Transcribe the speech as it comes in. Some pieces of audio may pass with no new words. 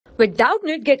With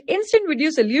Doubtnut, get instant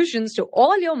video solutions to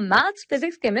all your maths,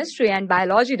 physics, chemistry, and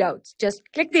biology doubts. Just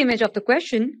click the image of the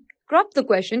question, crop the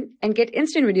question, and get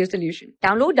instant video solution.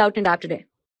 Download Doubtnut app today.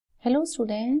 Hello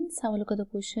students, have a look at the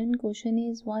question. Question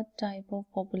is, what type of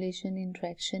population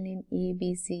interaction in A,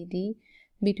 B, C, D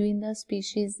between the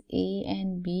species A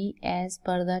and B as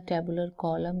per the tabular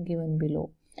column given below.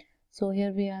 So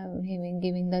here we are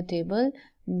giving the table.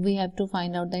 We have to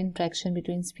find out the interaction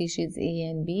between species A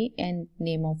and B and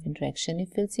name of interaction. If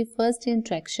we'll see first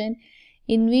interaction,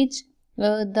 in which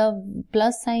the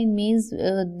plus sign means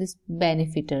this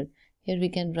benefited. Here we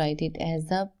can write it as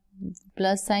the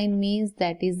plus sign means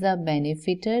that is the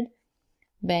benefited.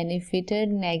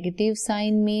 Negative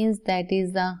sign means that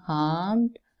is the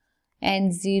harmed,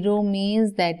 and zero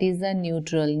means that is the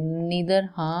neutral, neither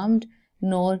harmed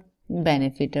nor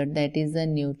benefited, that is the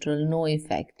neutral, no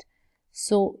effect.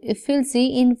 So if we'll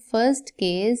see in first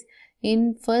case,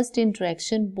 in first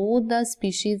interaction, both the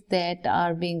species that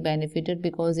are being benefited,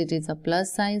 because it is a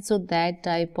plus sign, so that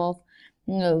type of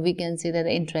we can say that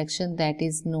the interaction that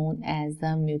is known as the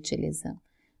mutualism.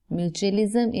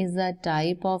 Mutualism is a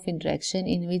type of interaction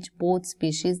in which both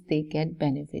species they get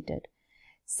benefited.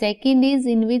 Second is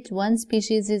in which one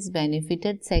species is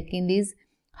benefited, second is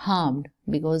harmed,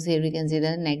 because here we can see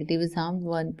that negative is harmed,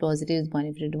 one positive is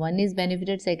benefited. One is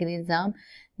benefited, second is harmed.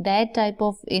 That type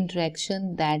of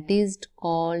interaction that is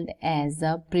called as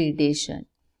a predation.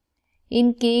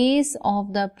 In case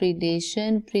of the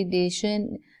predation,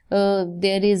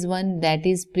 there is one that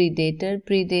is predator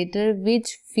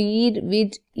which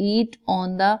eat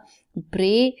on the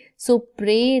prey. So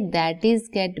prey that is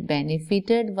get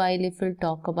benefited, while if we'll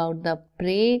talk about the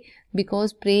prey,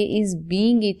 because prey is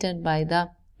being eaten by the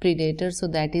predator, so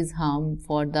that is harm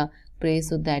for the prey,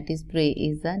 so that is prey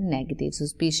is a negative. So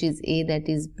species A, that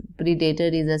is predator,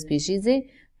 is a species A,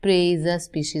 prey is a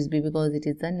species B, because it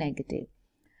is a negative.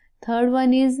 Third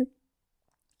one is,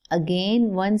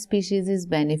 again one species is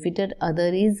benefited,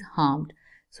 other is harmed.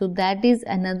 So that is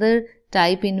another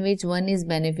type in which one is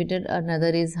benefited, another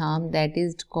is harmed, that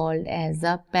is called as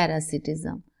a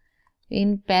parasitism.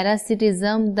 In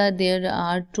parasitism, there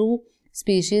are two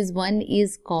species. One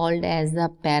is called as the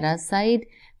parasite.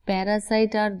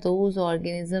 Parasite are those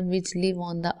organisms which live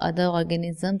on the other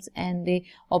organisms and they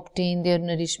obtain their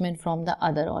nourishment from the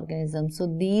other organisms.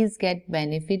 So these get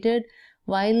benefited,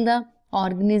 while the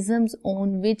organisms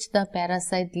on which the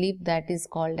parasite live, that is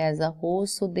called as a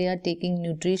host. So they are taking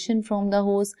nutrition from the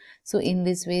host. So in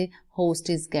this way, host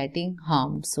is getting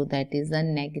harmed. So that is a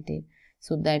negative.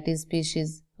 So that is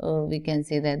species, we can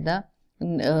say that the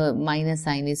minus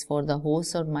sign is for the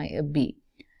host or B.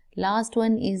 Last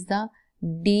one is the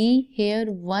D. Here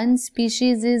one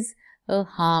species is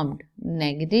harmed,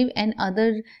 negative, and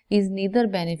other is neither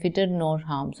benefited nor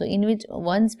harmed. So in which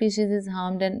one species is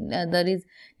harmed and other is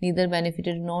neither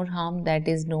benefited nor harmed, that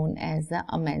is known as the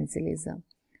amensalism.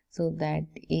 So that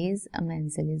is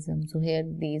amensalism. So here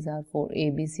these are for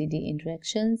ABCD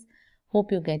interactions.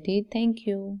 Hope you get it. Thank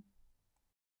you.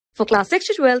 For class 6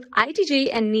 to 12, IIT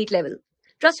JEE and NEET level.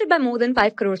 Trusted by more than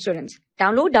 5 crore students.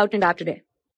 Download Doubtnut app today.